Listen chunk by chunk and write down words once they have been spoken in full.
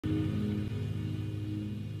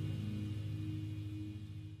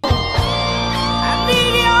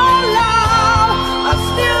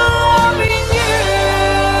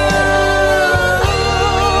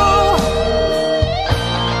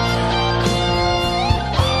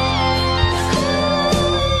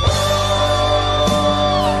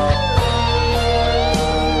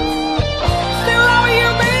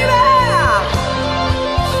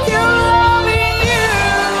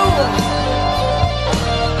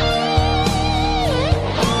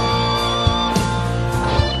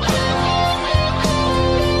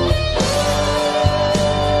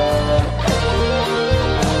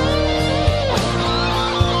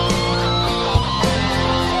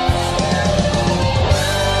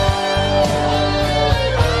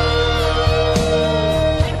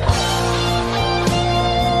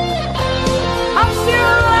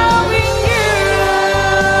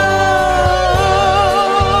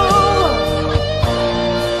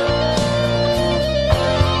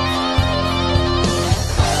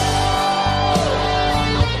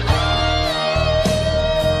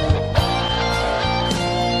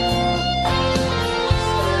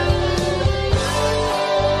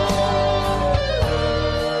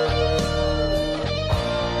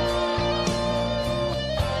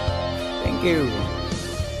Thank you.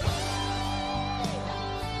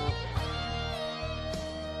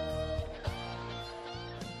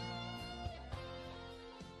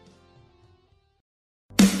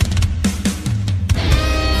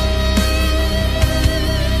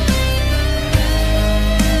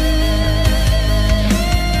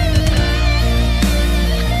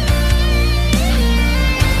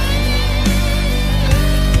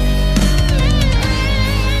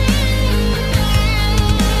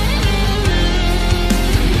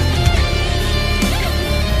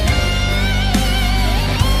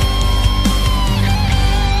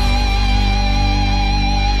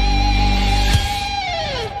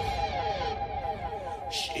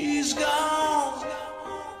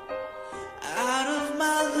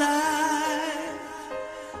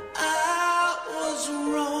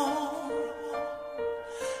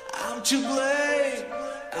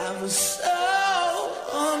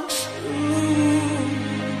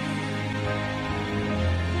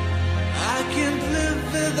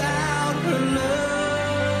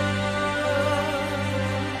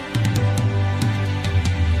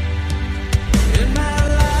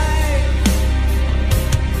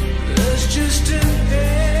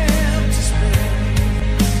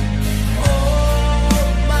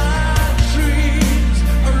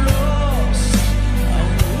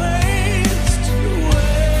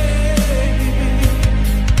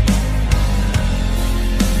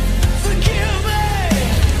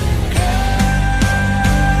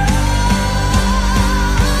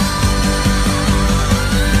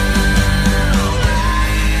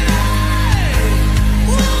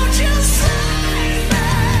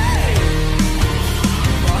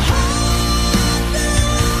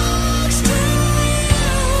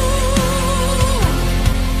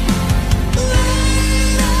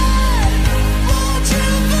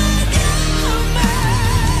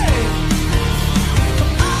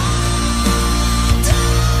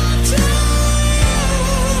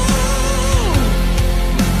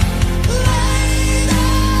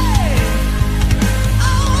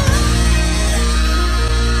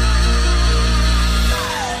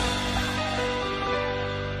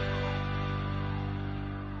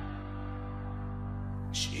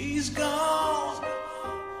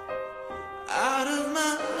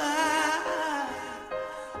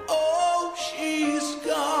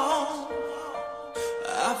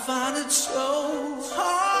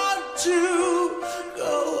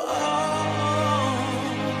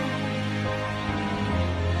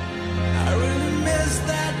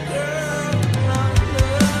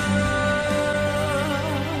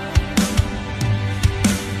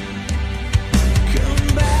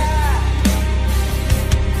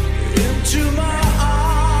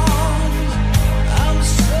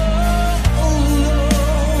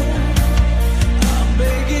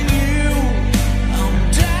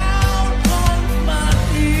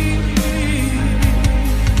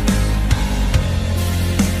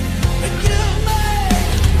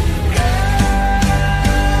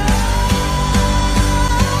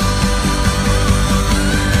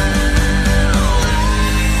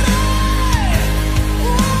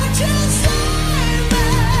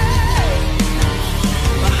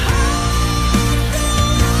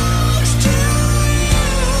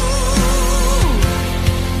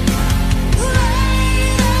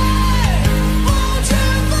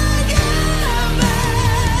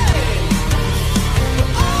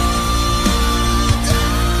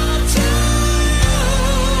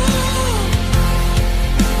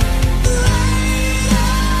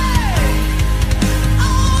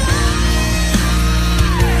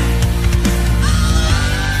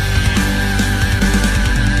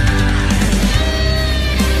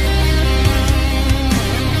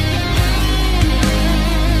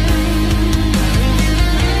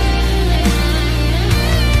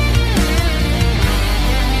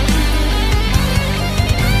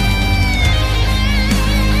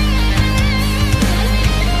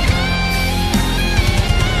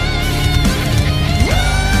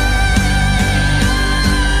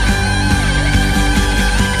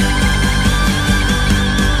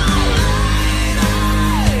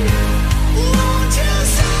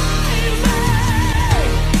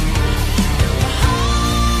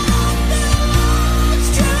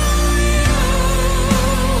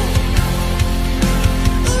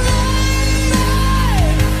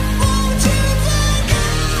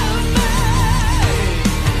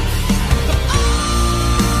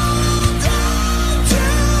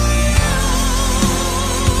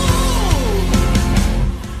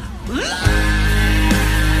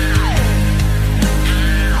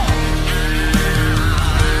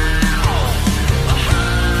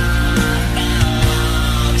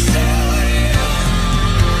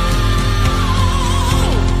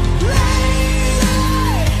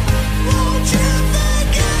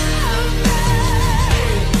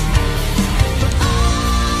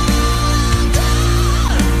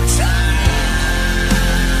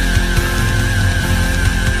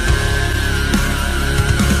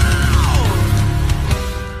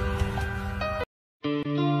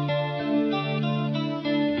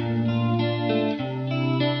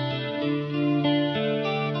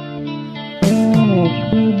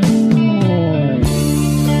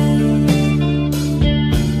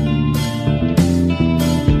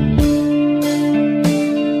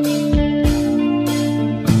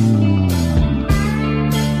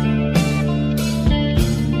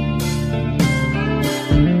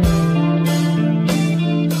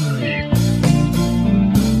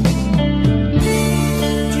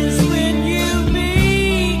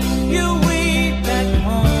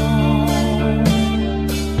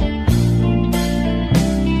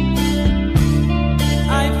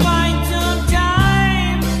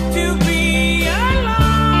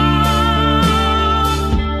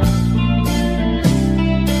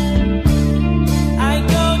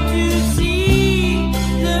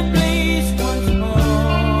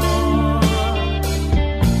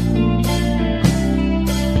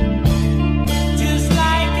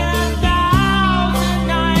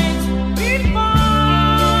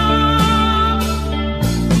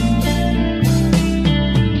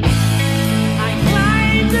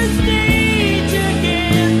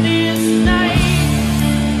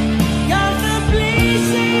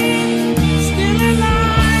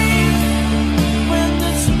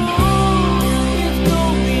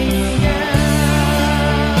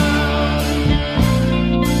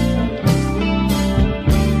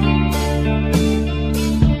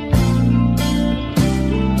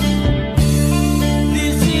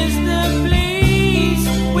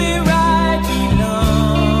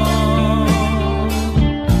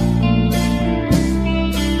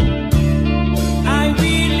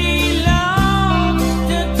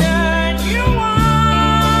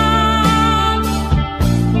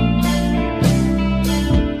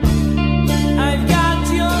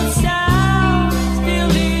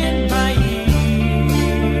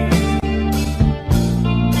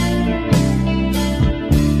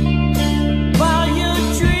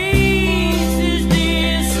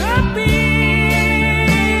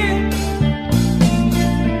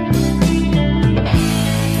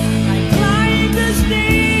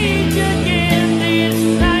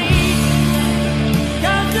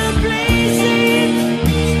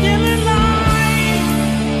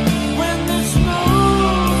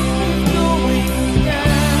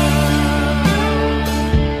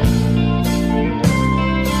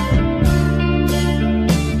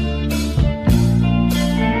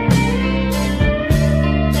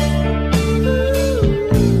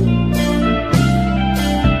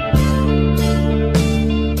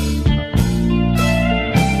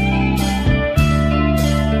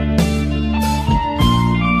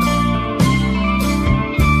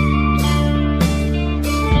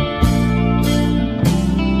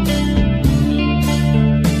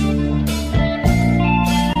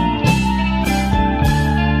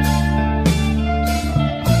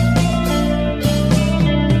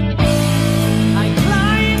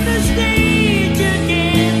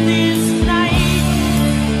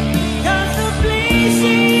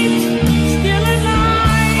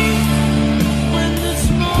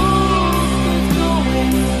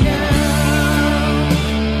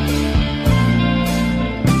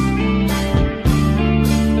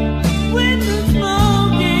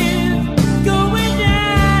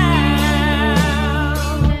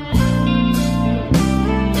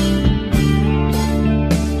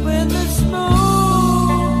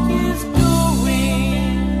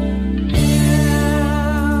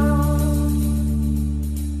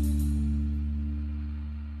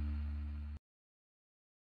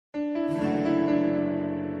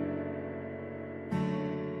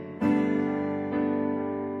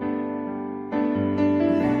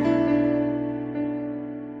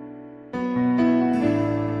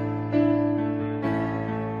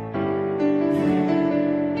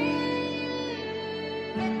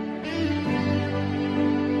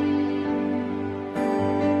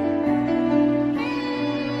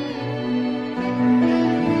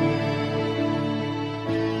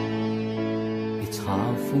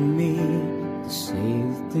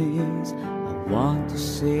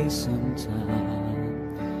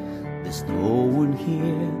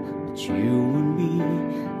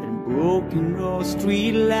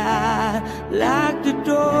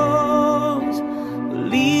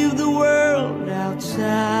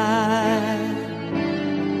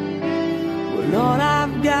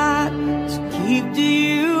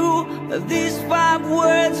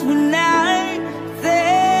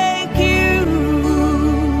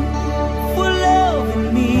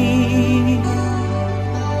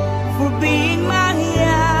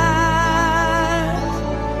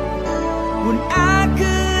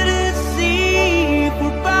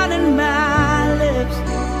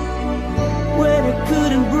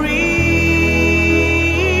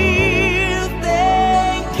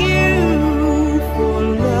 For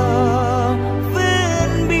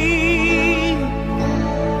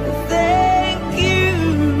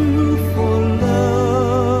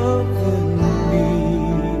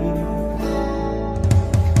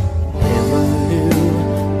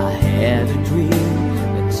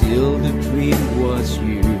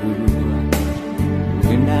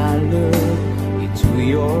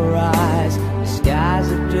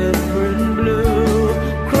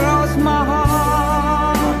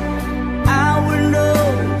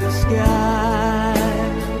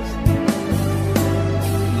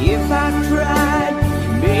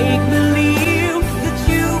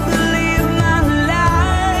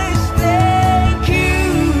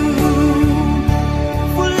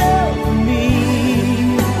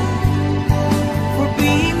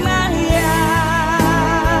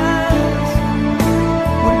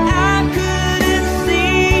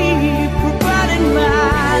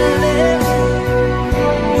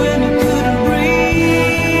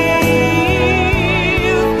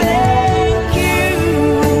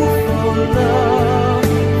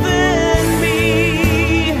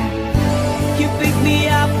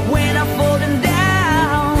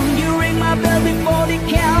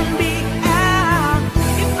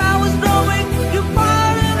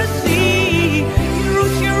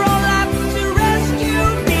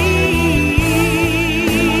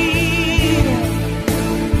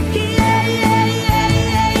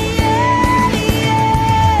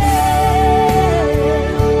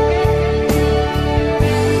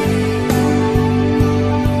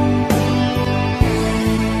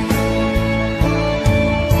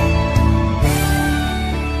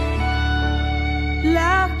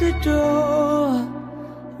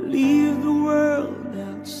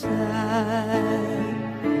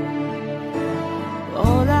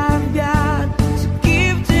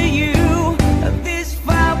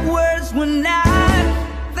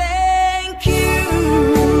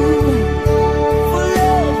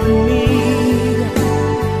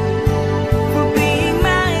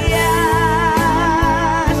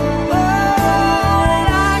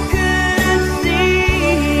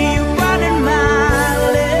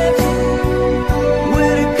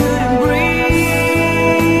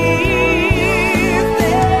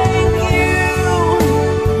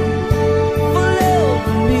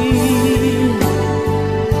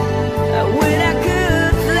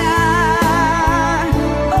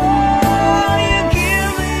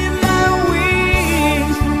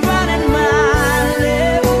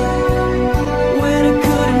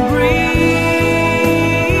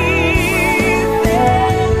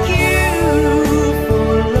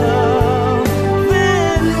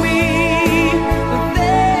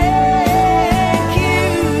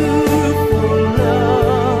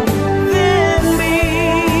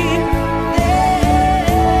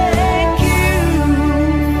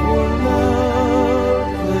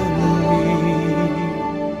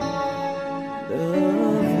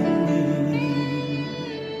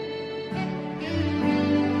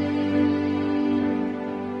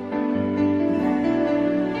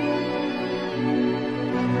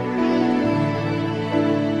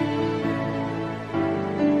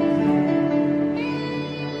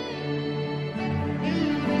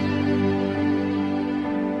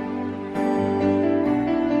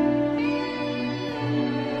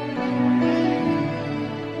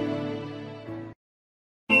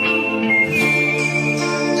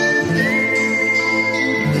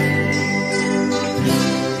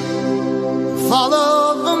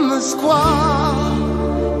over Moscow,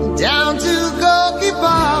 down to Gorky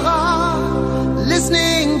Park,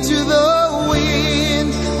 listening to the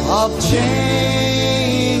wind of change.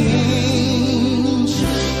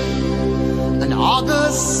 An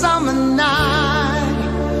August summer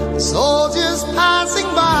night, soldiers passing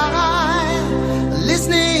by,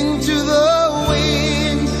 listening to the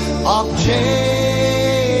wind of change.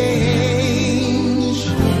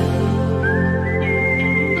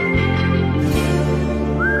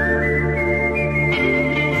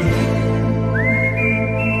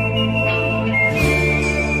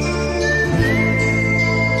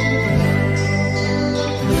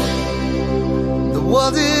 The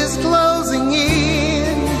world is closing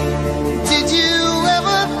in. Did you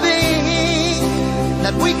ever think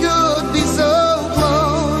that we could be so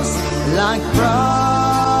close, like brothers?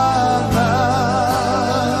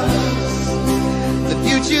 The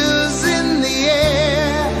future's in the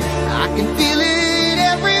air, I can feel it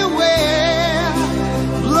everywhere,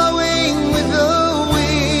 blowing with the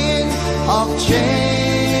wind of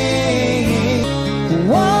change.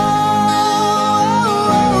 Whoa,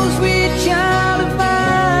 sweet child of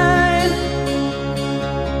mine.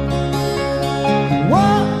 Whoa,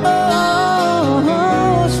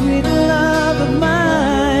 sweet love of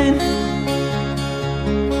mine.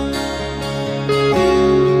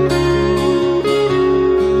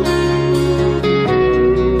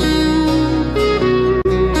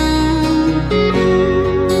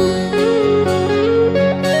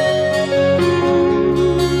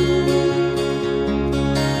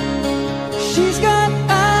 She's got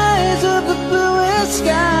eyes of the bluest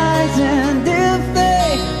skies, and if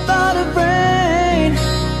they thought of rain,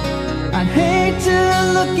 I'd hate to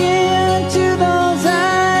look into those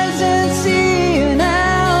eyes and see an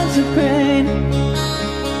ounce of pain.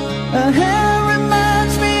 Her hair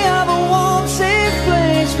reminds me of a warm, safe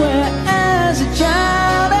place where, as a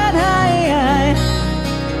child, I'd hide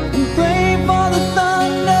and pray for the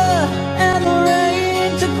thunder and the rain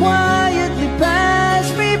to quietly pass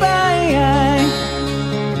me by.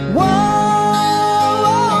 Whoa,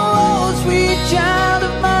 sweet child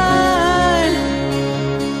of mine.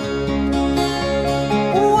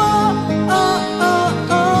 Whoa,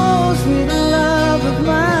 sweet love of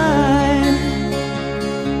mine.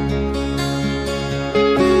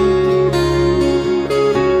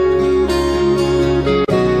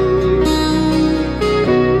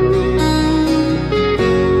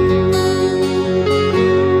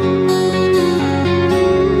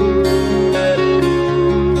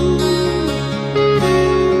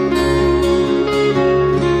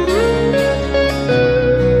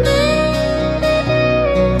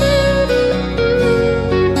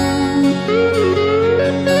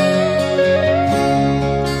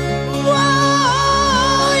 Whoa,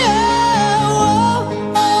 yeah,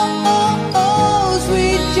 whoa,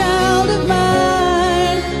 sweet child of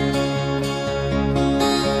mine.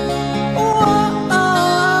 Whoa,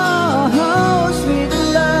 sweet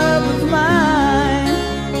love of mine.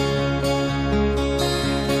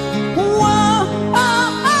 Whoa,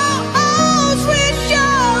 sweet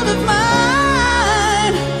child of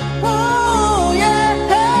mine. Oh, yeah,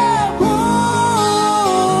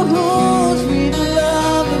 whoa, sweet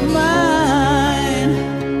love of mine.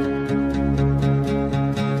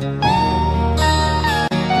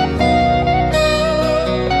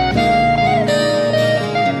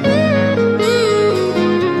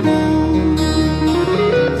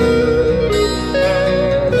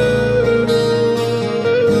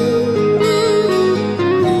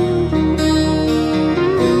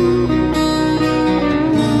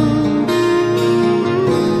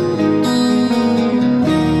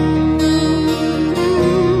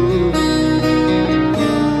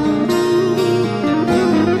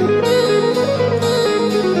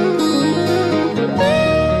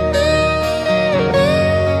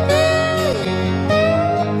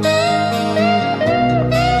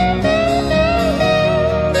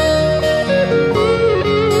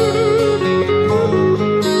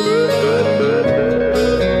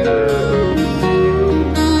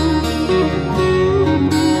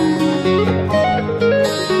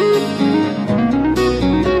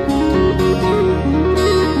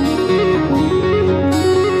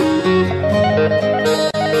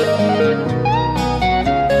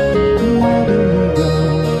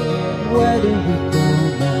 Where do we go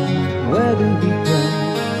now? Where do we go?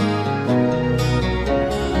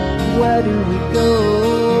 Where do we go?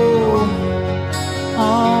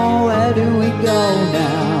 Oh, where do we go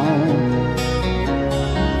now?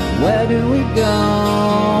 Where do we go?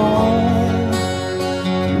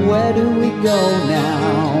 Where do we go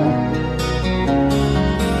now?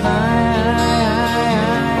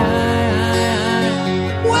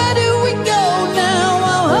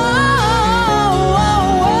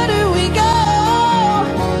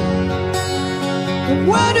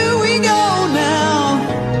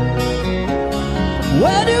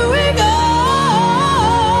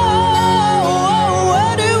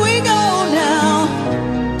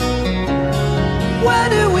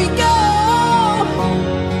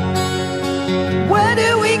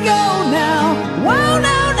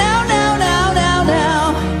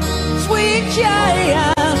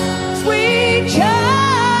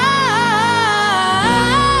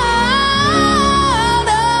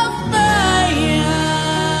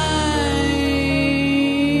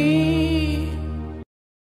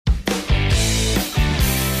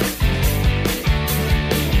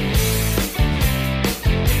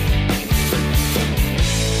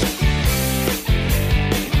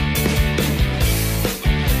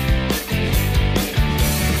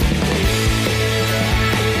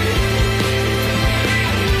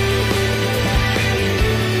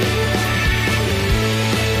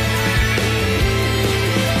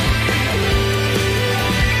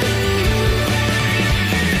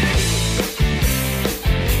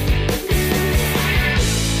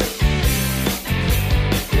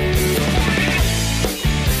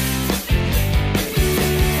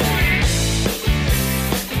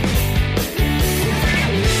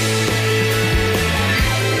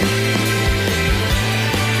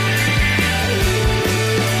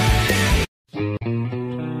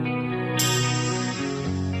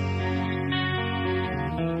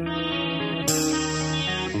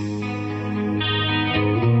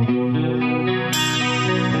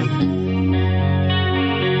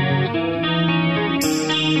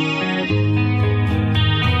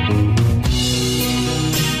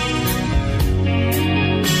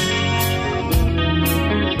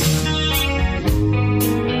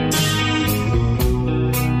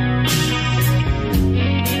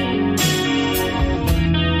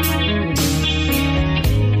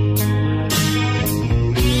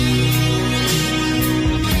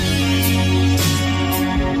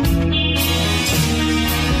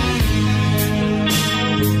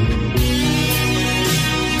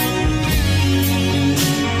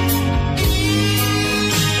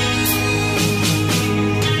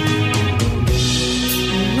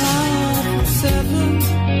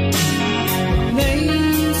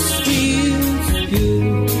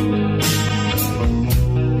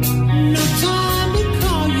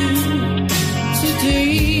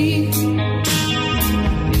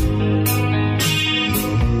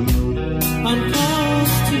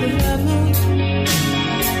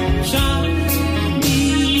 Chinese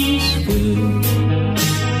food.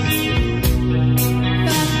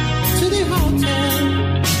 Back to the hotel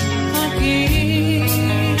again.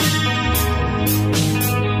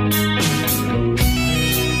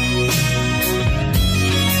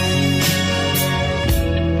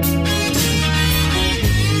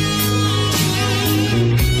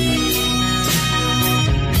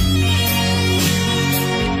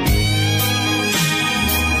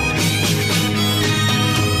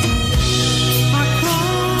 I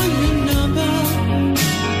call your number,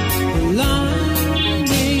 the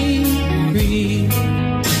line ain't free.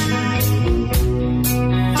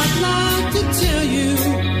 I'd like to tell you,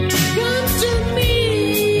 come to me.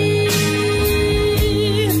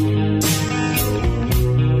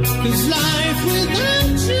 'Cause life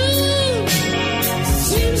without you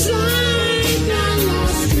seems like a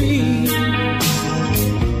lost dream.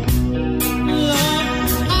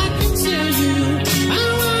 Love, I can tell you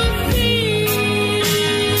how I feel.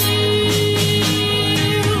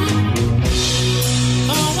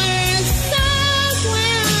 Always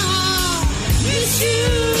somewhere miss you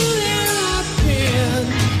there I've been.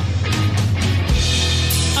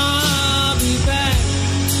 I'll be back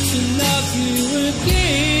to love you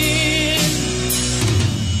again.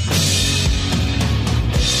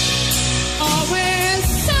 Always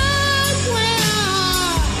somewhere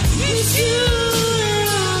miss you there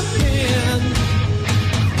I've been.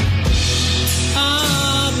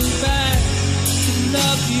 I'll be back to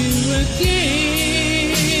love you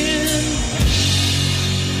again.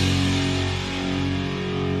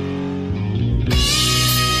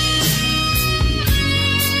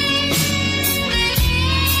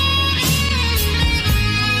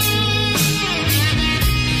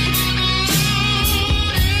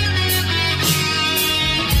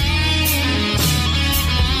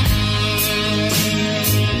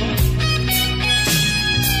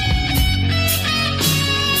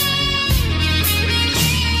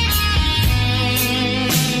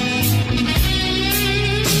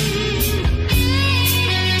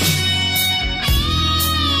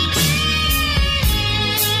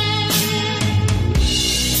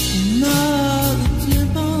 Another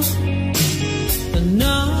temple,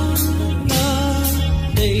 another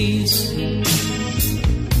place.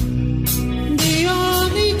 The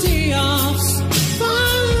only day off's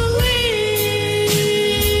far away.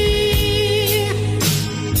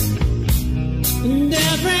 And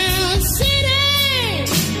every city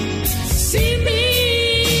see me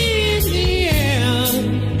in the air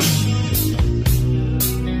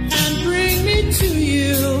and bring me to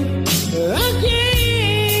you again.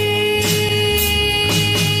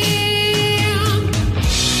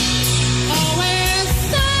 Always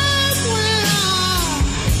somewhere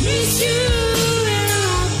miss you where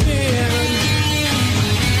I've been.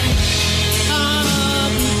 I'll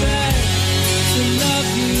be back to love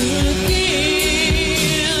you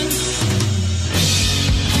again.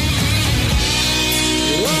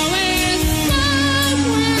 Always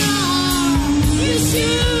somewhere miss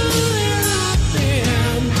you where I've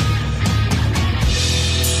been.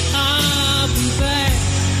 I'll be back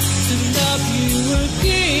to love you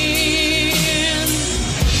again.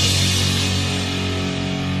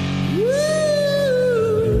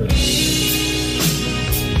 Woo.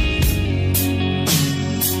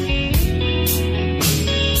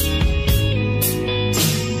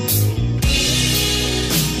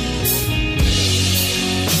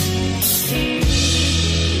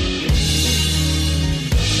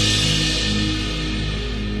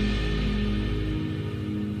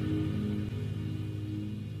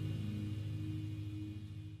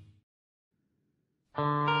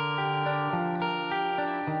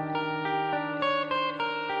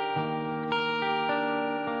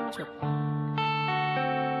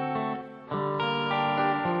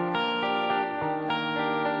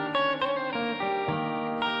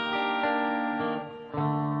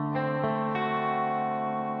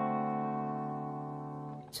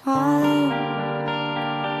 Time,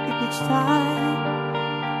 if it's time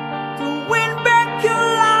to win back your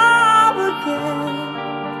love again,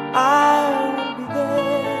 I will be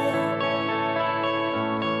there.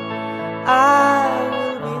 I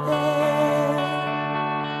will be there.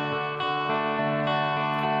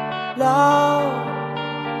 Love,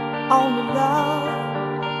 only love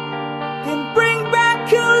can bring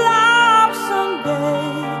back your love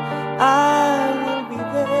someday. I will be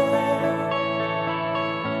there.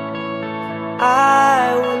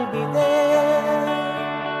 I will be there.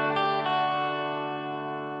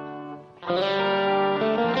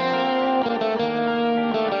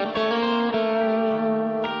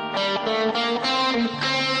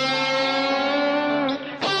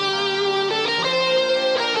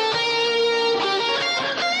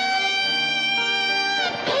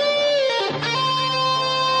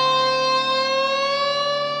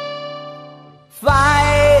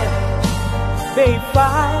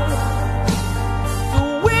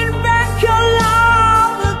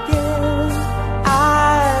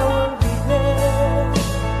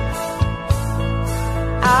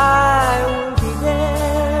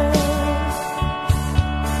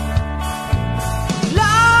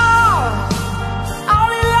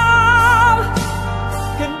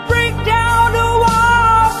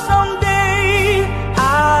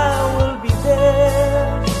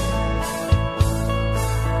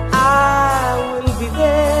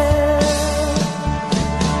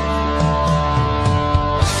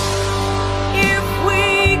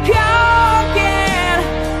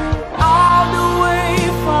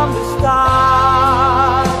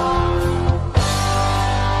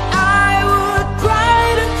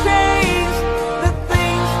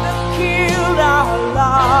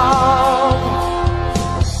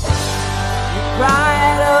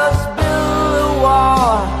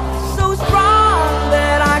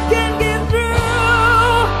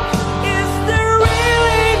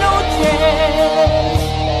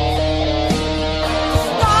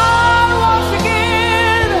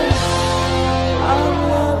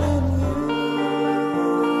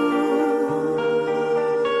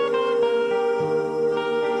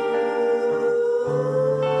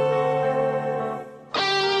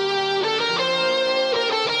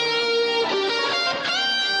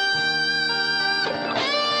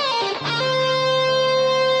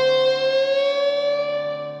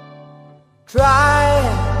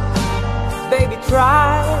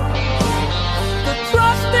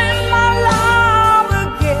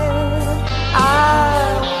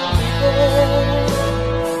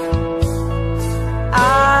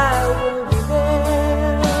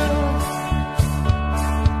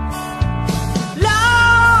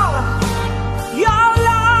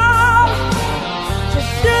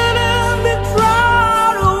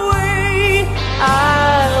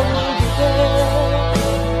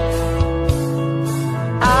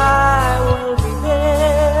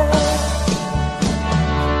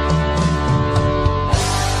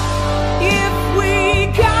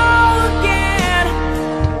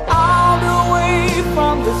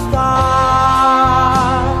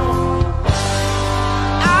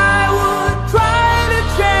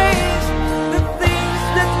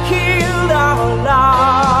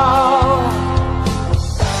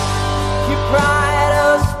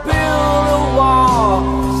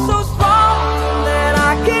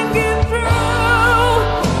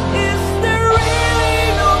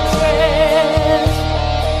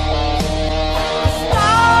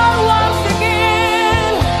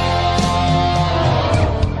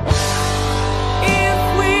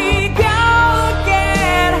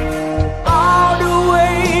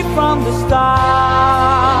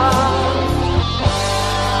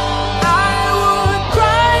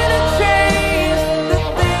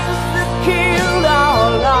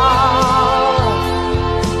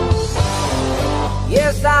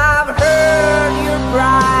 Yes, I've heard your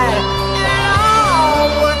cry and all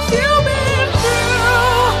what you've been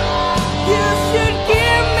through. You should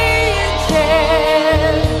give me a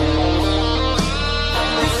chance.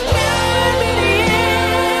 This can't be the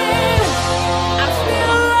end. I'm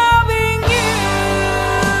still loving you.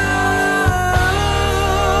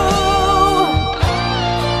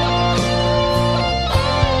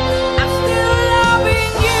 I'm still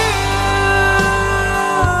loving you.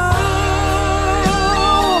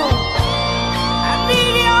 I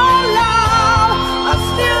need your love. I'm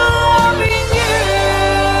still loving you.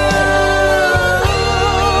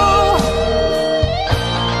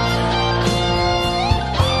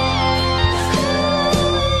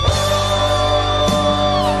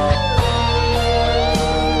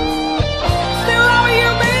 Still loving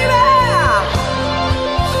you, baby.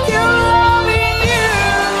 Still loving you.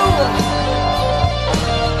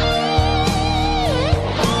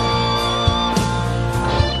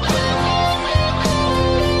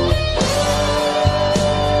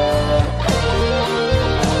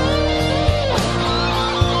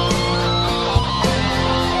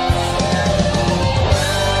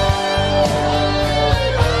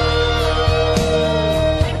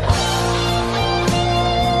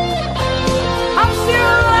 I'm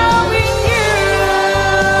still loving you.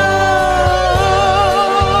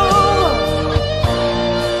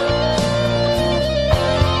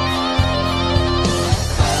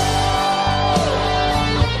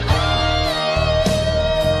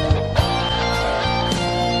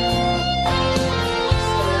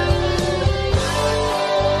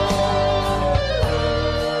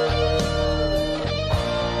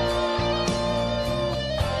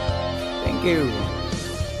 Thank you.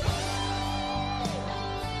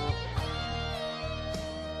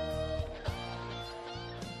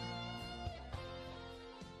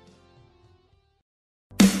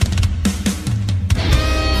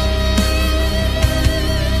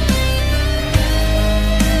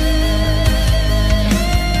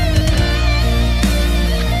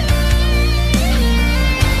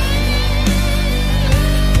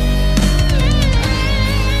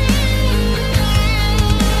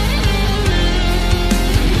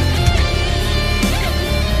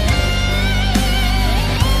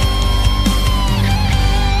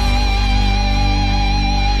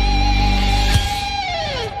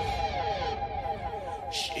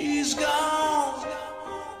 She's gone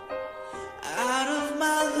out of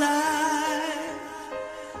my life.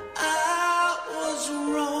 I was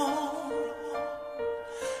wrong.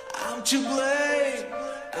 I'm to blame.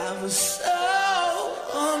 I was so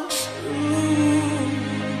untrue.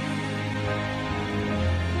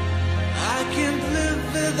 I can't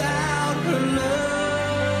live without her love.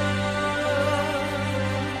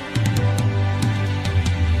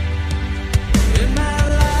 In my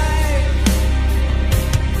life,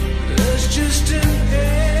 there's just an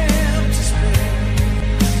empty space.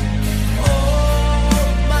 All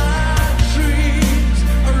my dreams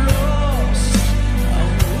are lost,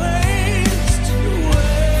 are wasted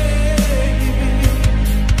away.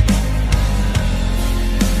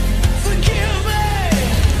 Forgive me,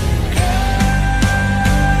 girl.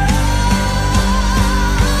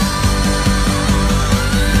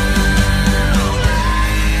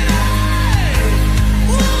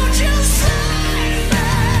 Won't you save me?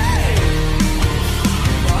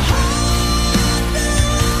 My heart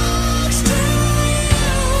belongs to you.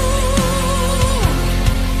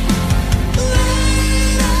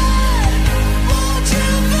 Lady, won't you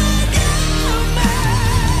forgive me?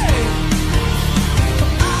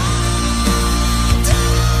 I'm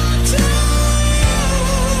done to you.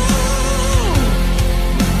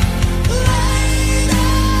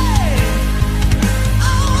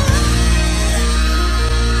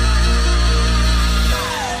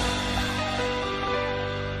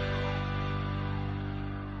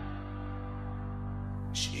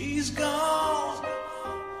 She's gone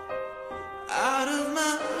out of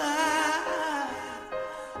my life.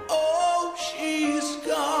 Oh, she's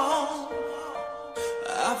gone.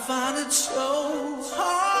 I find it so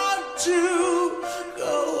hard to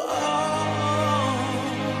go on.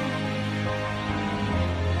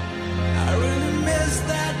 I really miss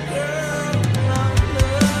that girl I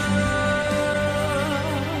love.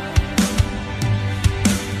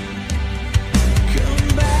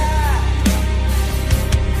 Come back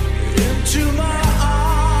into my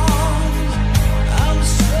arms. I'm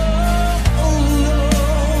so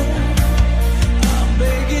alone. I'm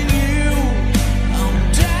begging you.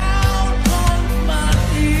 I'm down on my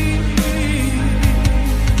knees.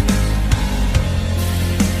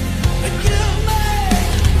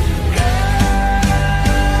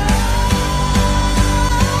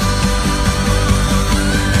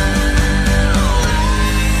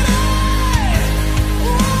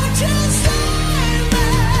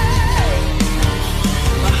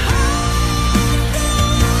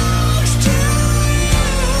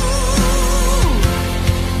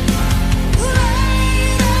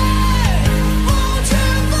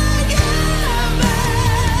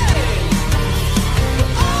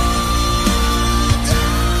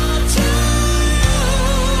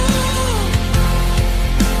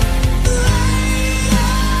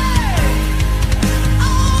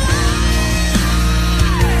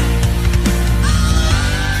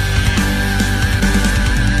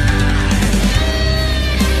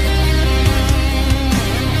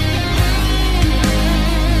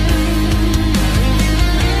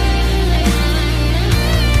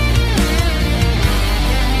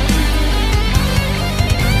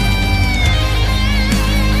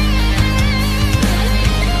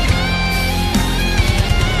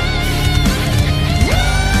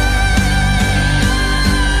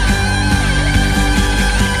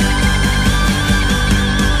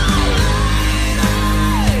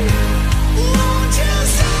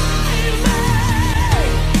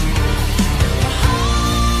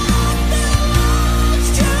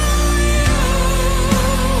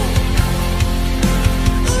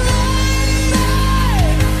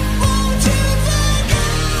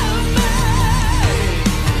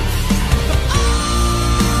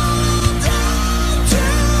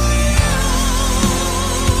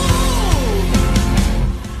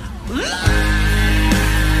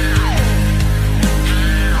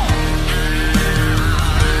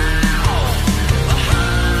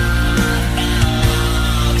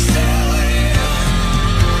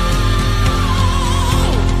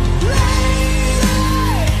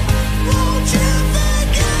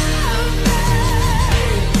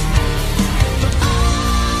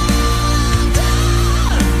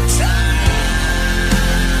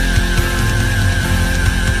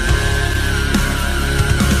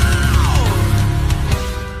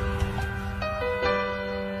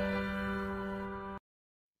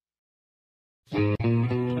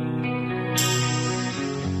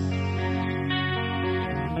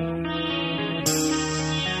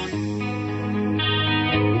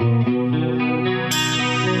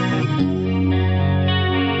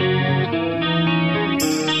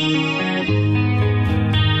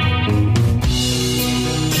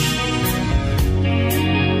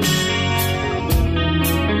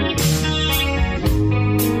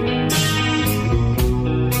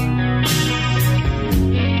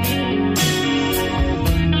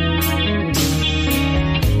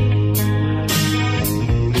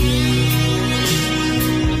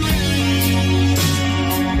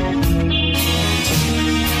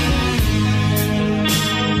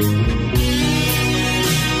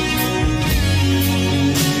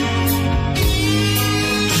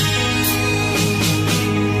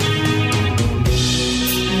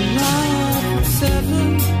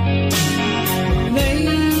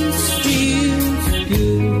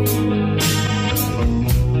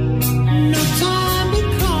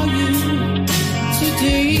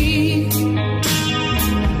 day.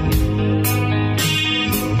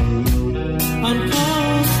 On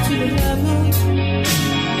course to the level,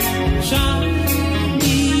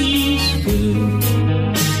 Chinese food.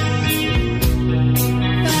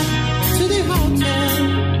 Back to the hotel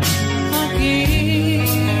again.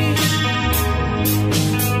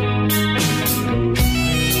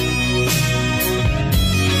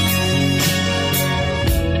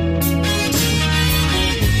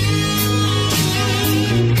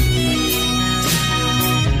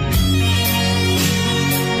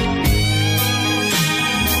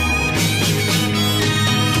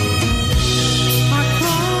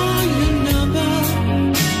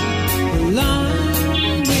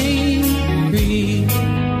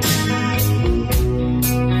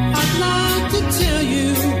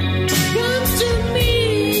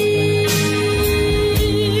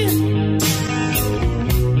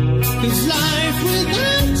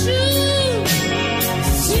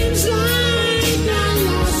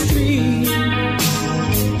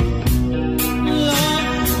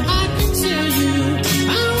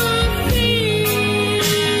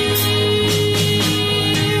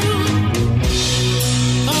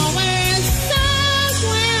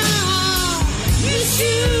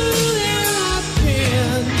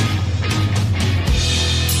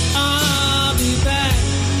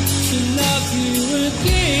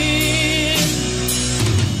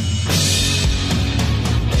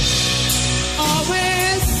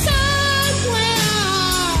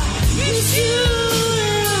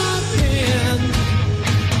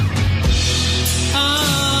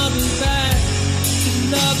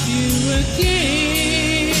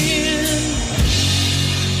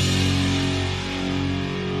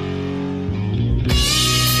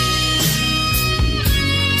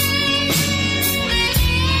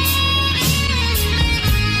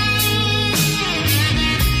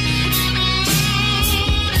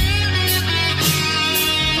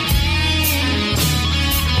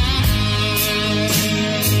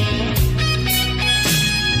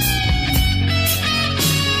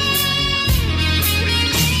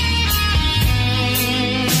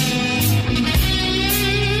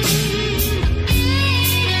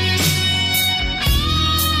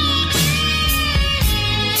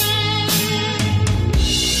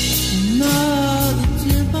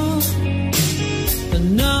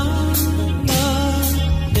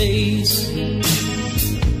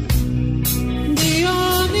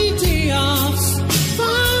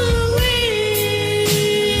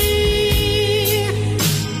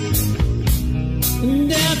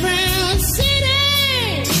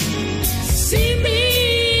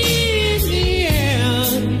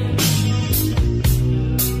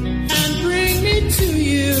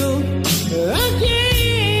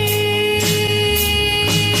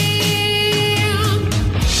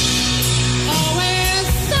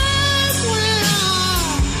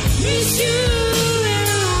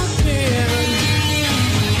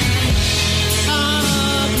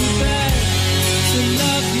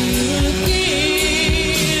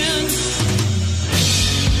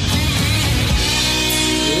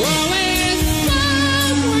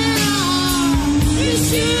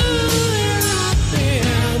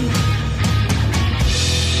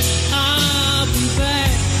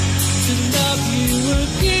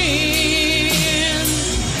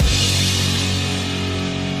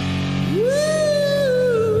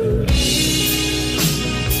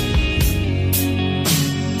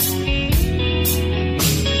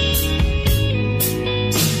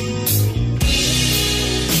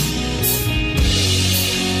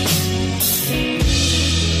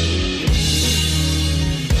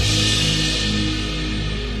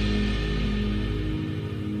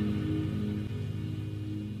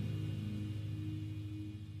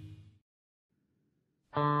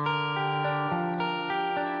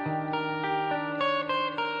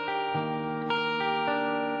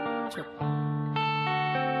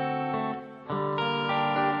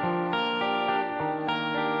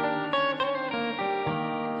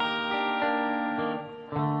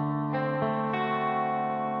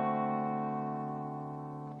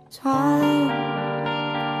 Time,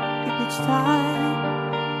 if it's time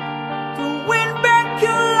to win back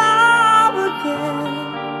your love again,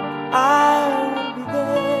 I will be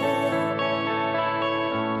there.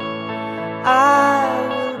 I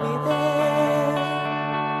will be there.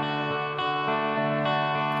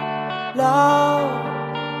 Love,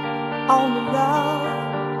 only love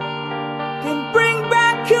can bring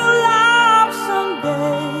back your love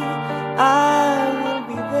someday. I will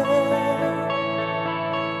be there.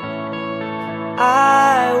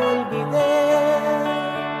 I will be there.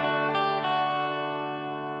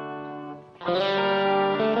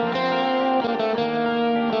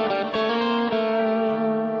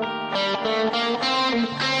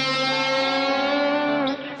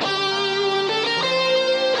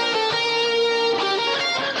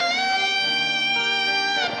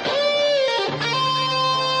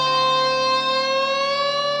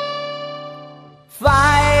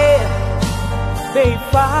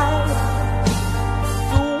 fight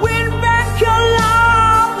to win back your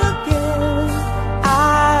love again,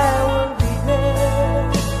 I will be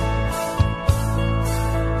there.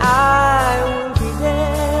 I will be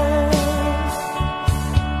there.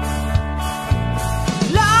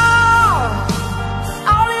 Love,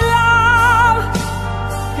 only love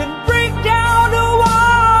can break down the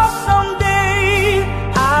wall someday.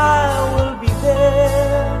 I will be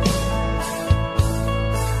there.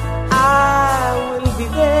 I will be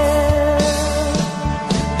there.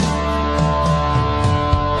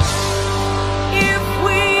 If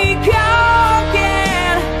we can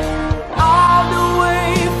get all the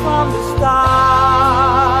way from the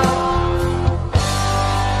start,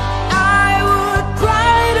 I would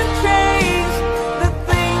try to change the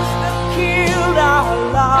things that killed our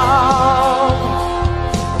love.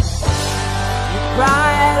 You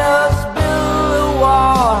cried us build a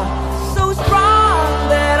wall so strong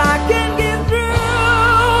that I can get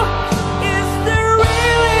through. Is there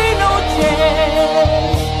really no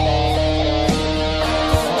chance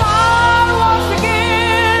to start once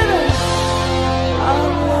again?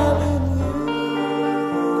 I'm loving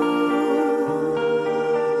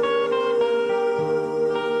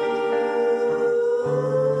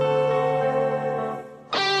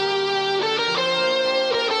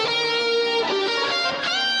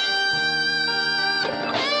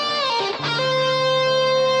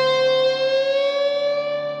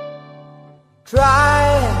Try,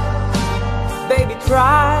 baby,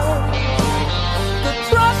 try to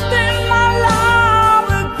trust in my love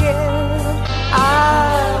again. I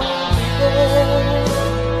will be there.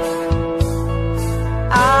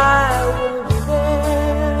 I will be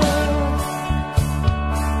there.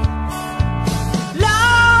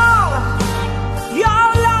 Love, your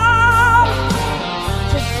love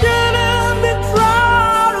just shouldn't be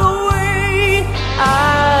thrown away. I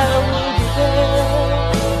will be there.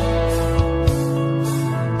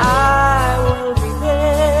 I will be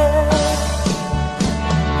there.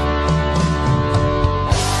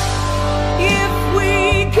 If we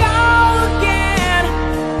go again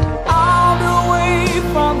all the way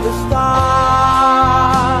from the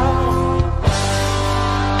start,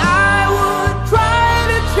 I would try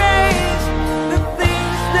to change the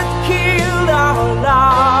things that killed our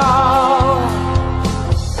love.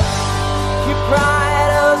 You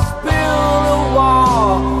cried us build a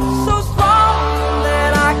wall so strong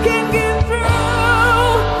that I can get through.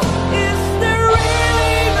 Is there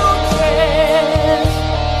really no chance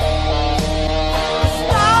to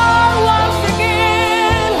start once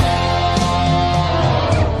again?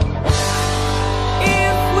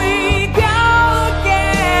 If we go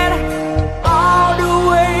again all the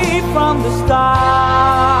way from the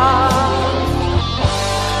start,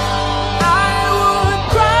 I would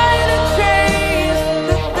try to change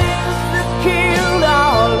the things that killed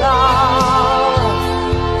our love.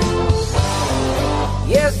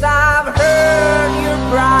 Yes, I've heard your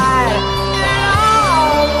cry and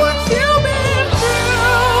all what you've been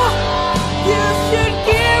through. You should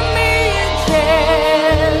give me a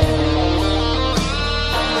chance.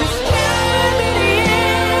 This can't be the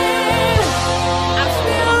end. I'm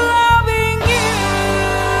still loving you.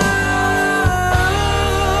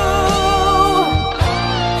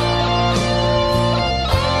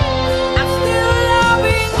 I'm still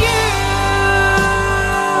loving you.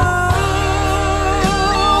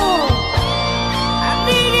 I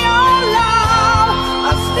need your love.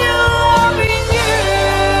 I'm still loving you.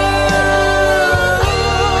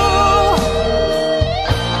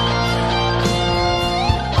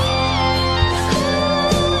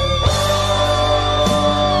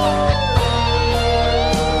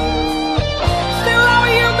 Still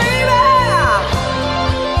loving you, baby.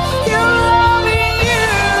 Still loving you.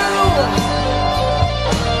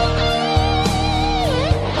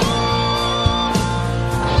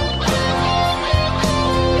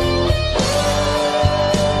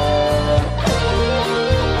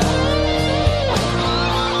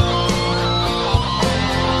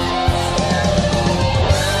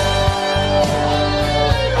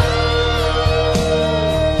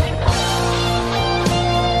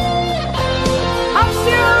 I'm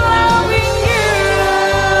still loving you.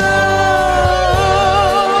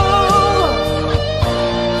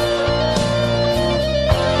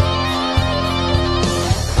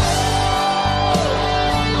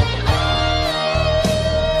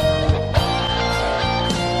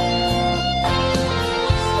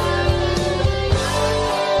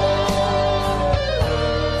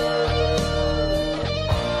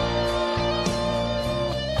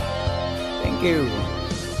 Thank you.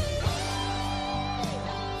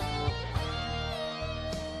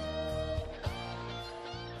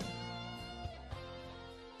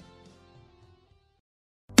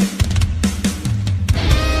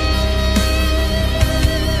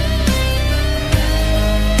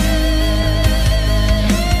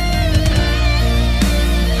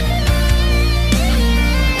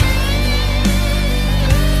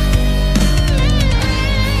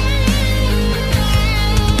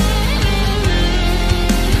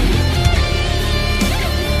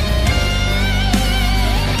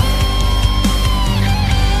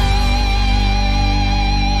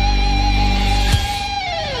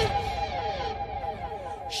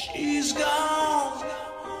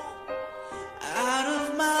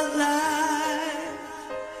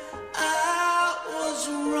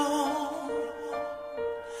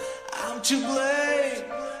 to blame.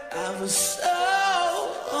 I was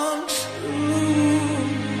so untrue.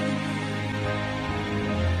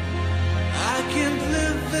 I can't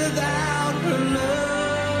live without her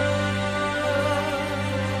love.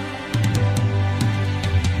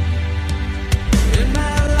 In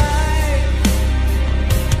my life,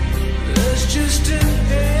 there's just an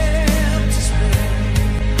empty space.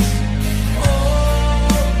 All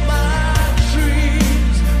my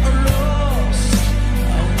dreams are lost,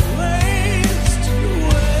 are wasted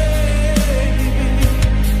away.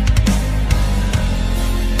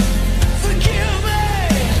 Forgive me,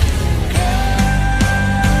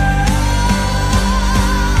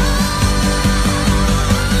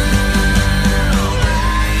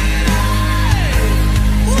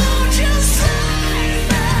 won't you save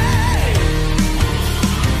me?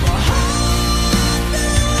 My heart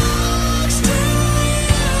belongs to you.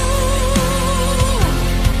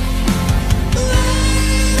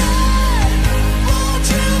 Lady, won't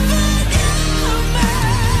you forgive me?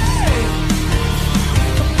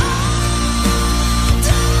 I'm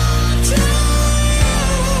done to you.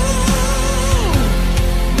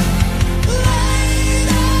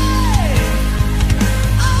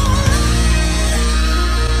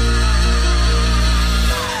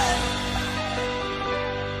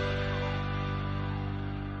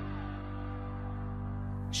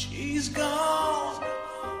 She's gone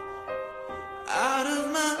out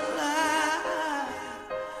of my life.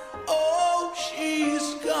 Oh,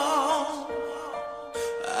 she's gone.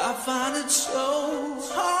 I find it so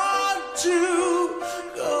hard to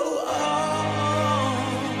go on.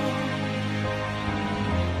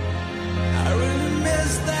 I really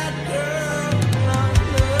miss that girl I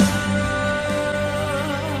love.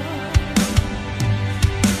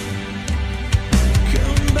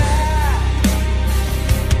 Come back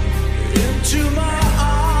into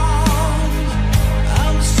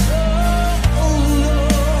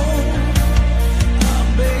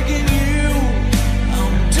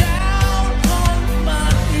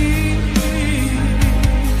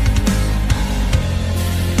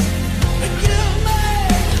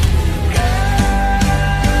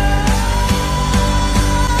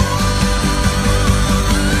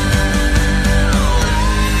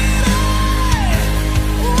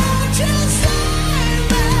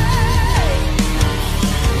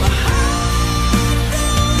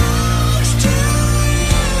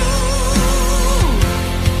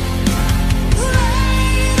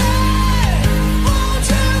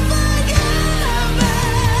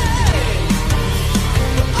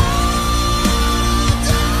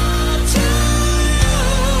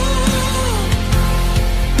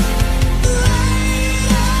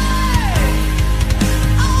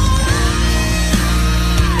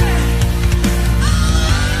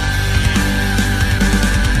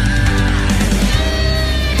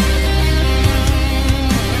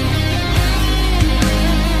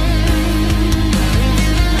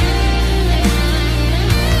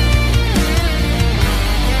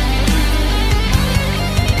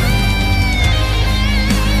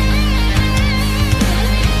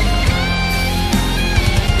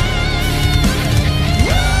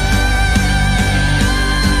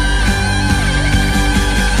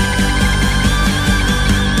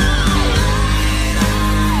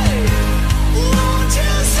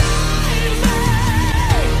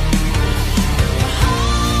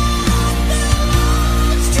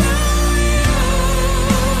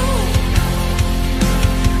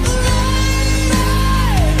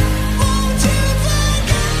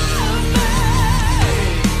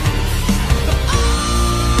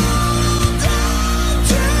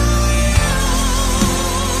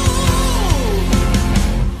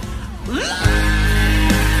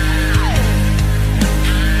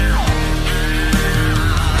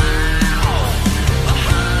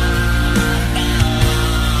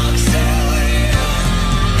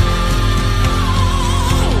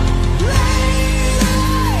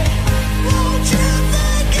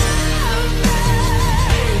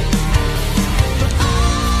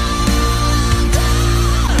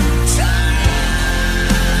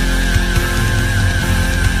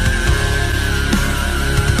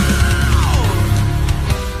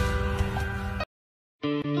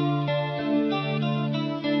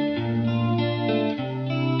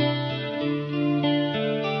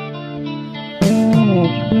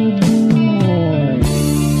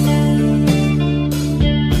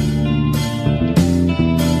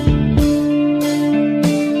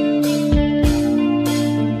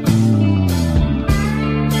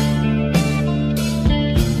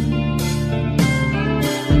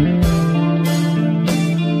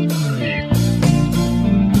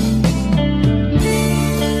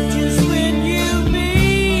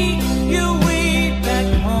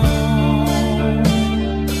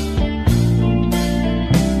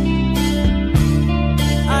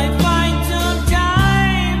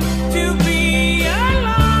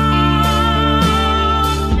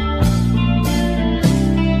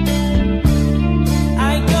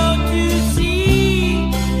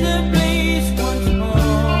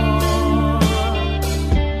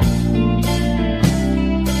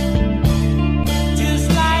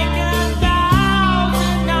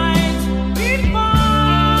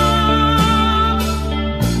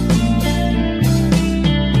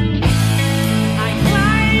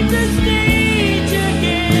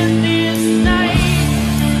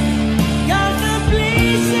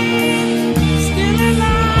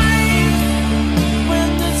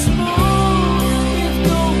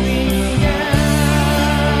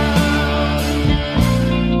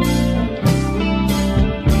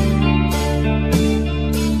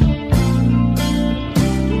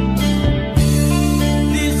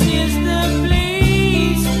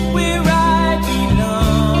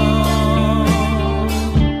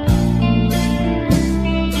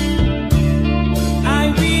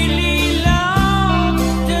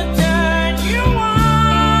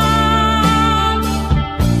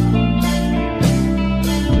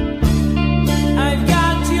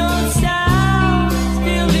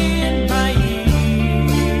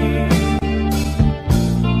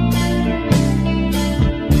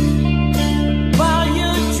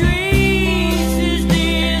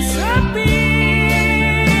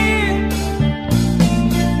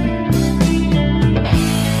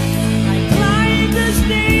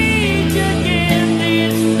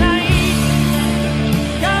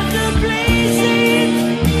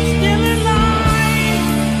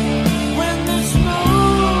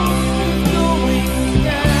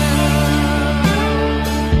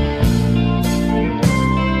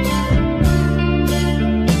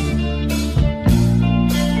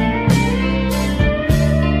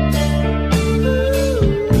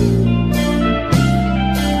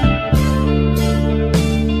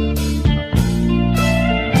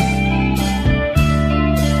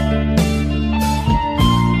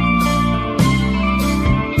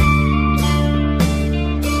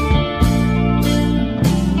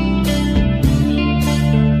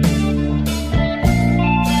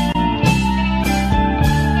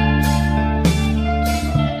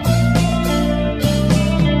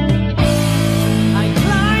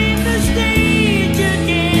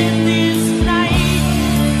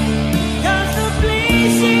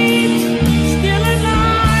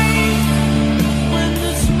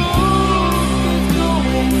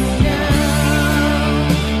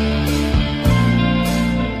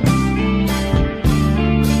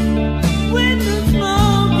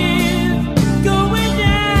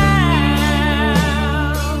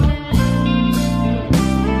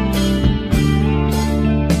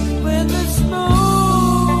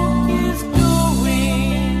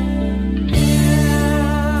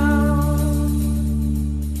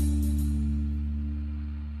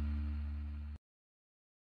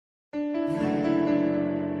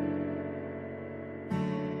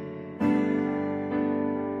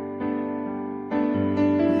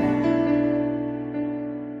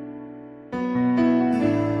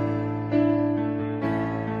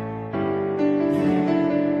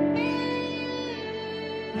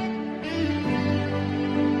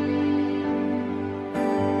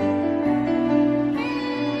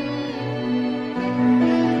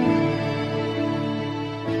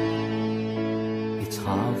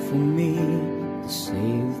for me to say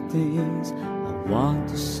the things I want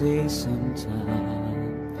to say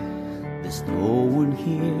sometimes. There's no one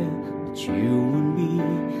here but you and me,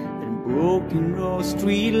 and broken old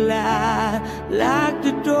street light. Lock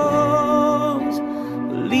the doors,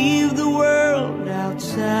 leave the world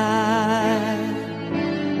outside.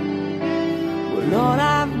 Well, all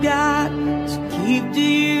I've got to keep to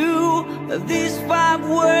you are these 5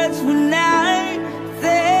 words when I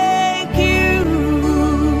thank you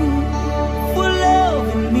for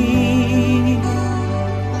loving me,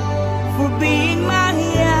 for being my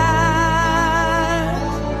eyes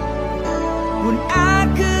when I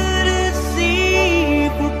couldn't see,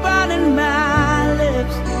 for biting my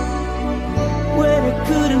lips when I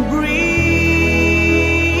couldn't breathe.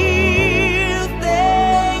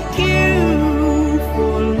 Thank you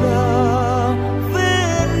for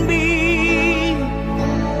loving me.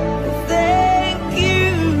 Thank you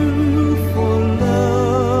for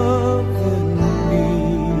loving me.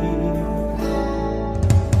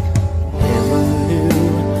 Never knew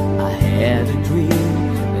I had a dream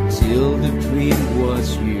until the dream was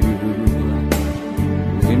you.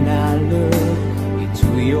 When I look into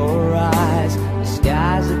your eyes, the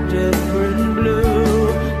sky's a different blue.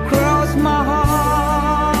 Cross my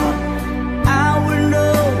heart, I will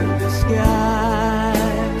know the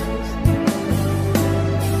skies.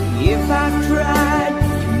 If I tried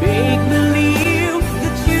to make believe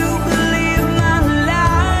that you believe my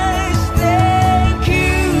lies, thank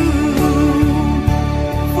you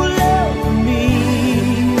for loving me,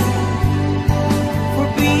 for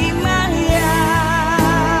being my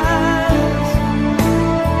eyes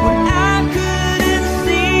when I couldn't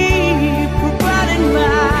see, for biting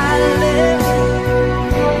my lips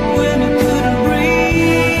when I couldn't breathe.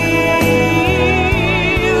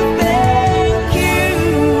 Thank you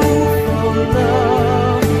for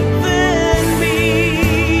loving me.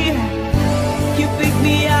 You pick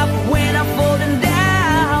me up when I'm falling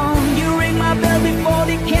down. You ring my bell before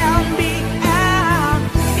they count me out.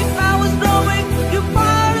 If I was blowing, you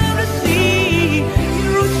part of the sea. You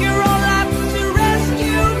risk your own life to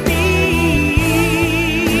rescue me.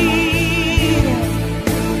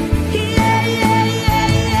 Yeah, yeah, yeah,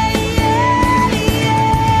 yeah, yeah.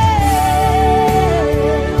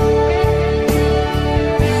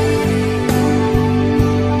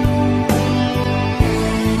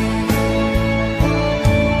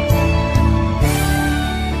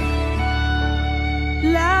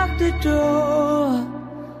 Lock the door,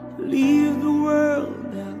 leave the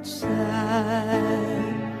world outside.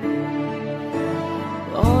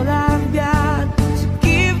 All I've got to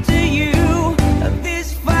give to you are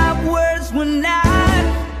these 5 words when I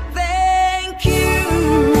thank you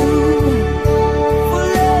for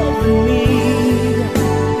loving me,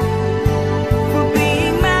 for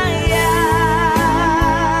being my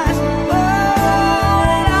eyes. Oh,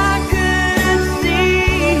 and I couldn't see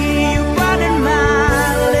you biting my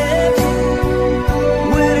lips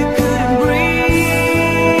when I couldn't breathe.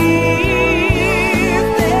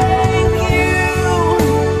 Thank you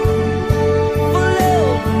for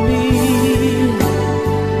loving me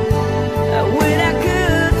when I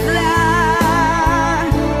could fly.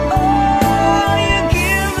 Oh, you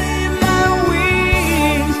give me my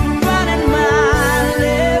wings for biting my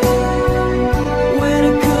lips when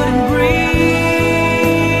I couldn't breathe.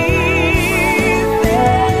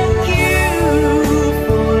 Thank you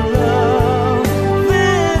for loving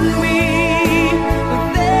me.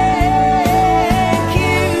 Thank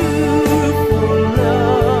you for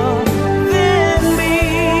loving me.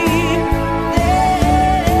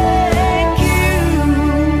 Thank you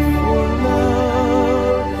for loving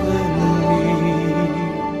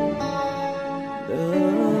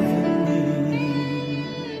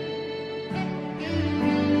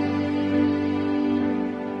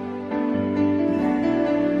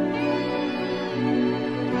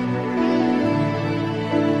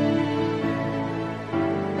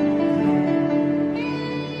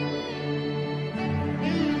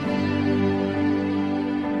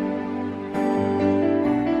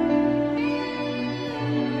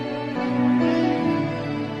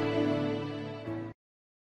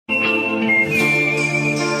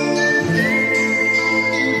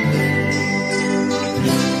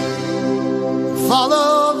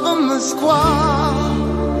Follow the Moskwa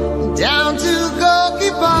down to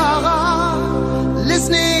Gorky Barat,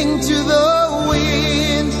 listening to the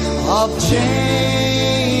wind of change.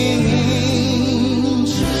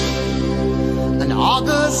 An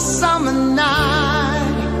August summer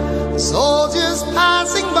night, soldiers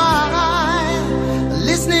passing by,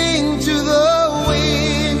 listening to the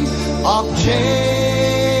wind of change.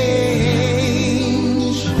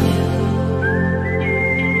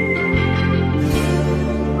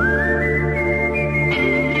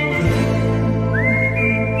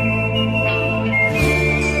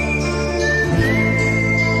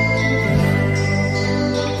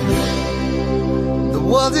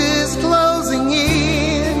 world is closing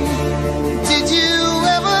in. Did you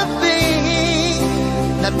ever think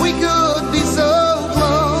that we could be so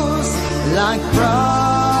close, like brothers?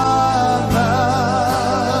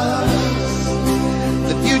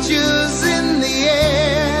 The future's in the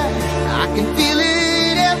air, I can feel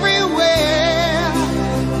it everywhere,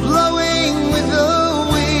 blowing with the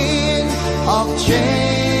wind of change.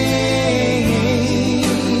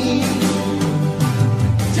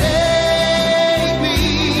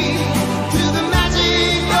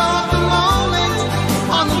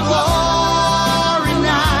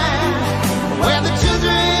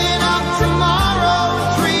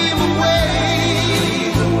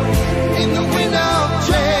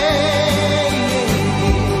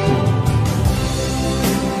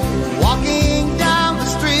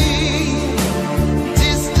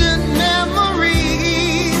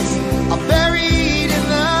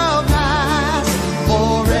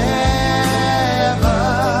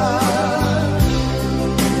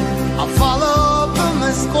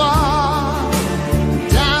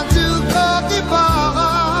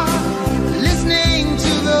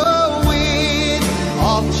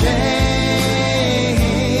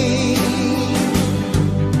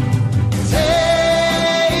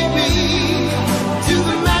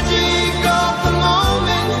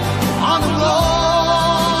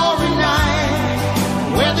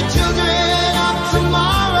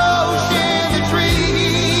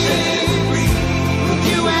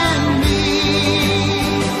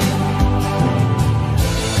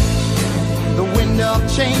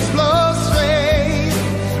 Change blows straight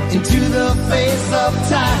into the face of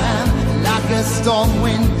time, like a storm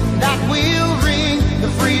wind that will ring the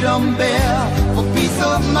freedom bell for peace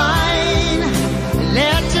of mind.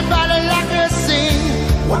 Let your body like us sing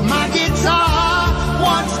what my guitar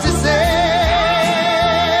wants to say.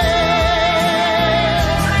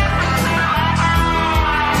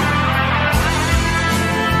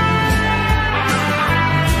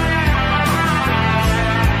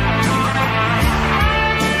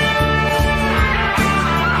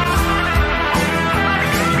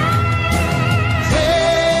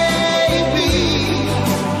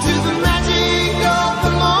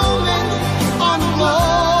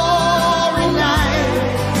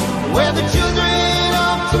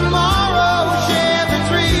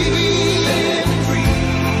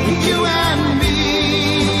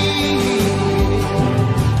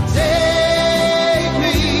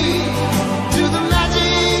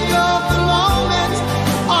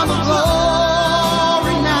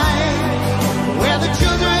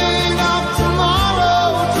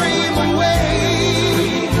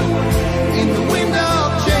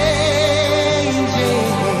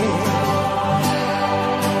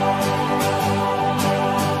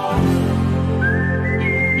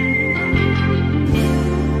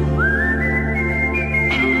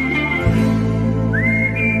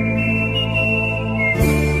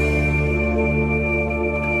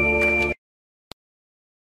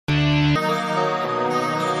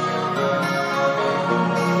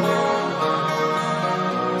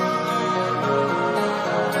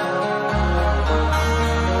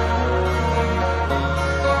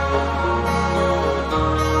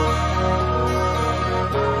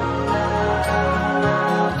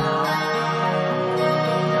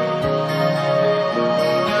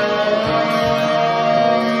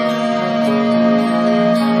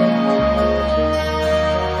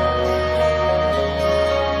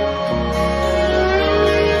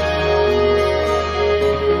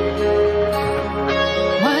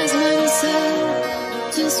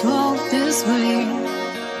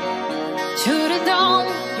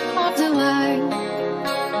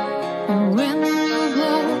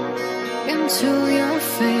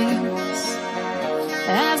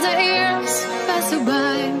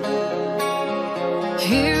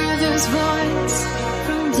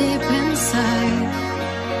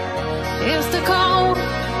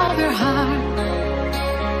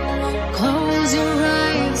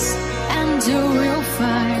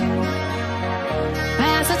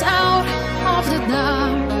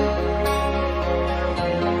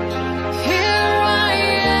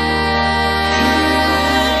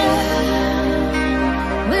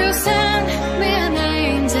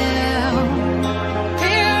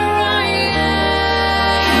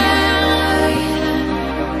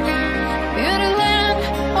 You're the land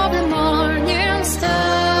of the morning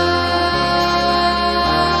star.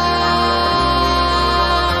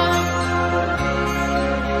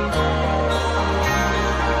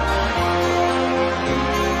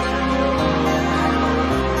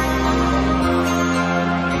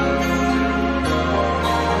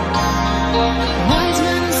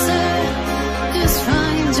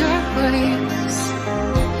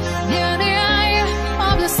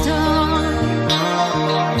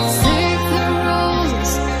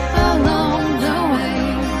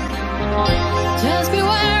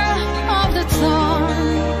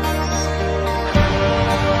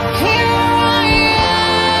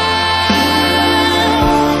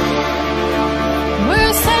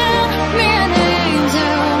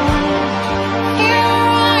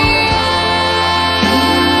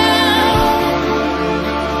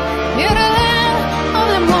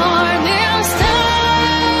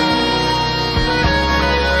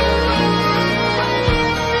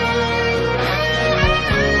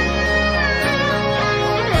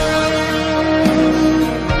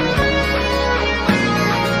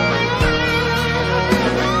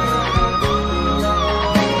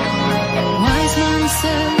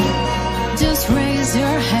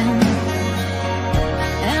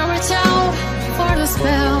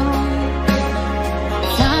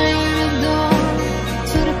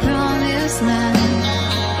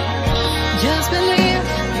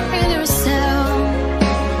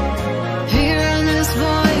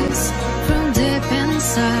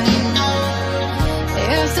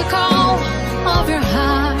 the call of your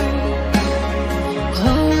heart.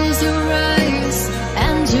 Close your eyes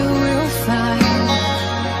and you will find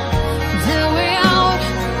the way out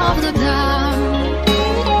of the dark.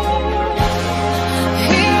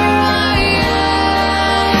 Here I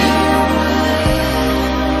am.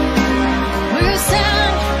 Will you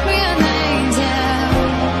send me an angel?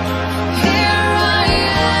 Here I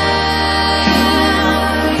am.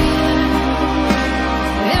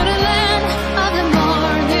 In the land of the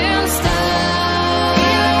morning star.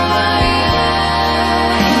 Here I am.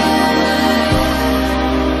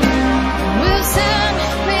 Will you send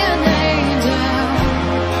me an angel?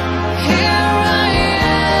 Here I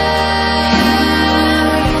am.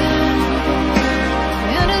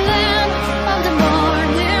 In the land of the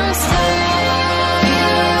morning star.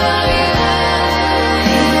 Here I am.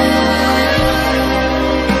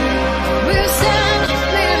 Will you send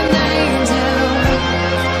me an angel?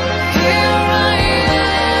 Here I am.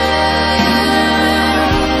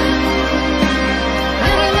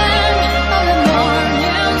 In the land of the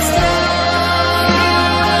morning star.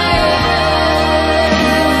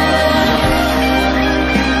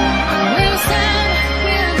 Will you send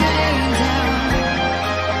me an angel?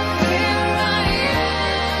 Here I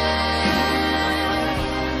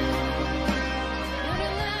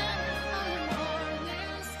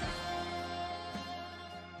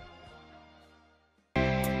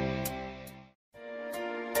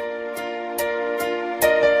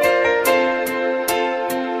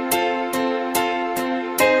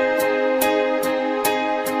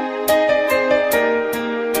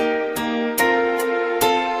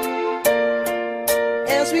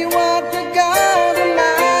As we walk the golden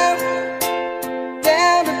mile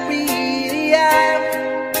down the pretty aisle,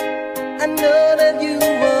 I know that you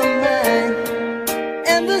are mine,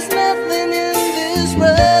 and there's nothing in this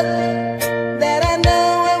world that I know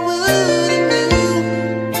I wouldn't do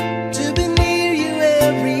to be near you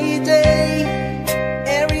every day,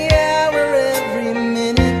 every hour, every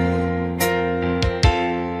minute.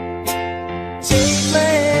 Take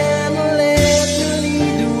my hand and let me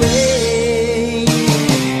lead the way.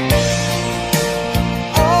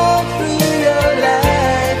 All through your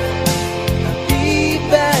life, I'll be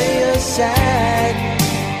by your side.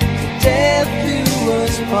 Death do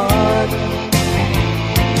us part.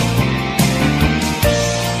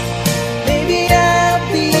 Maybe I'll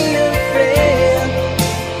be your friend,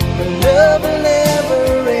 but love will never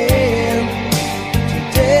end.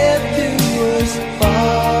 Death do us part.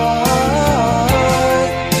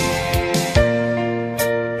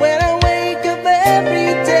 When I wake up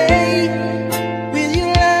every day with you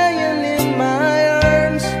lying in my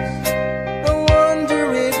arms, I wonder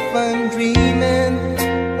if I'm dreaming.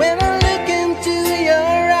 When I look into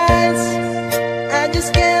your eyes, I just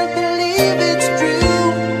can't believe it's true,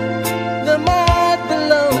 that my heart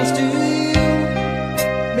belongs to you.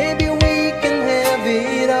 Maybe we can have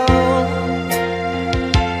it all.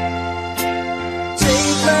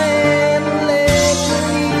 Take my hand and let me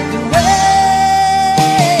lead the way.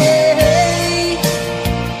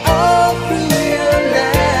 All through your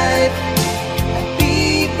life, I'll be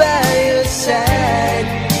by your side.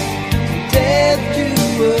 Death do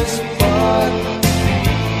us part.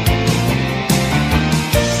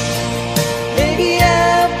 Maybe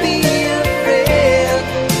I'll be your friend,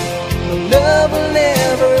 but love will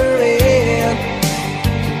never end.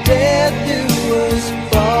 Death do us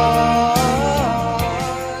part.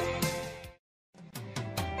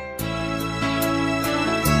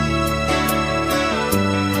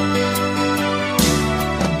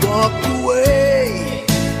 Walk away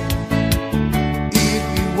if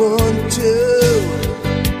you want to.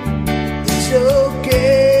 It's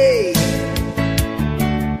okay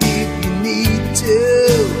if you need to.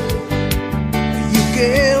 You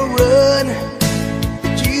can run,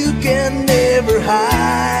 but you can never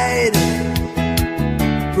hide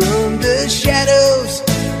from the shadows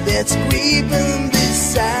that's creeping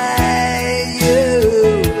beside you.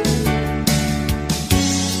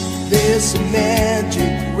 There's some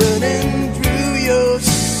magic running through your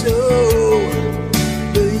soul,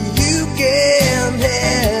 but you can't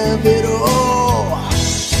have it all.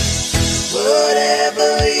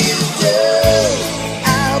 Whatever you do,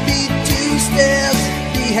 I'll be 2 steps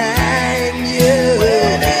behind you.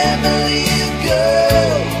 Wherever you go,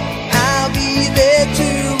 I'll be there to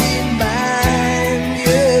remind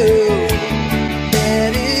you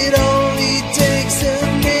that it only takes a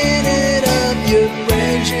minute of your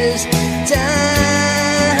precious time.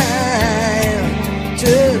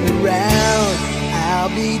 Turn around,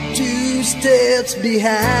 I'll be 2 steps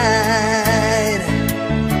behind.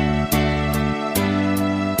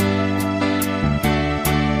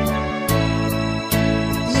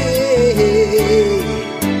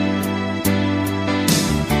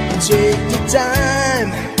 Take the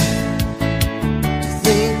time to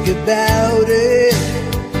think about it.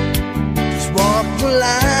 Just walk the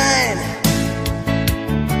line,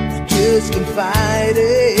 you just can't fight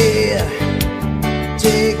it.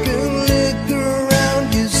 Take a look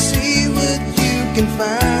around, you see what you can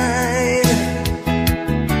find.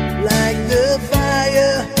 Like the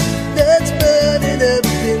fire that's burning up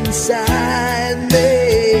inside me.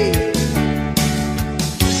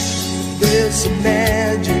 There's some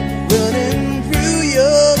magic running through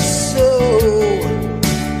your soul,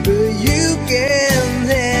 but you can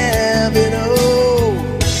have it all.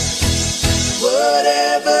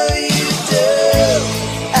 Whatever you do,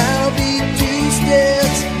 I'll be 2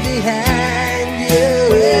 steps behind you.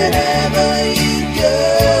 Wherever you go,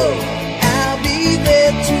 I'll be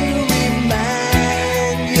there to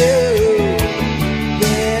remind you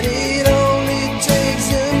that it only takes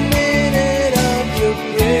a minute of your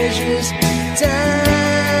precious time.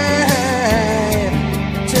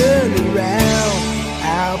 Turn around,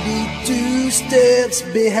 I'll be 2 steps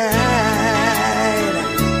behind.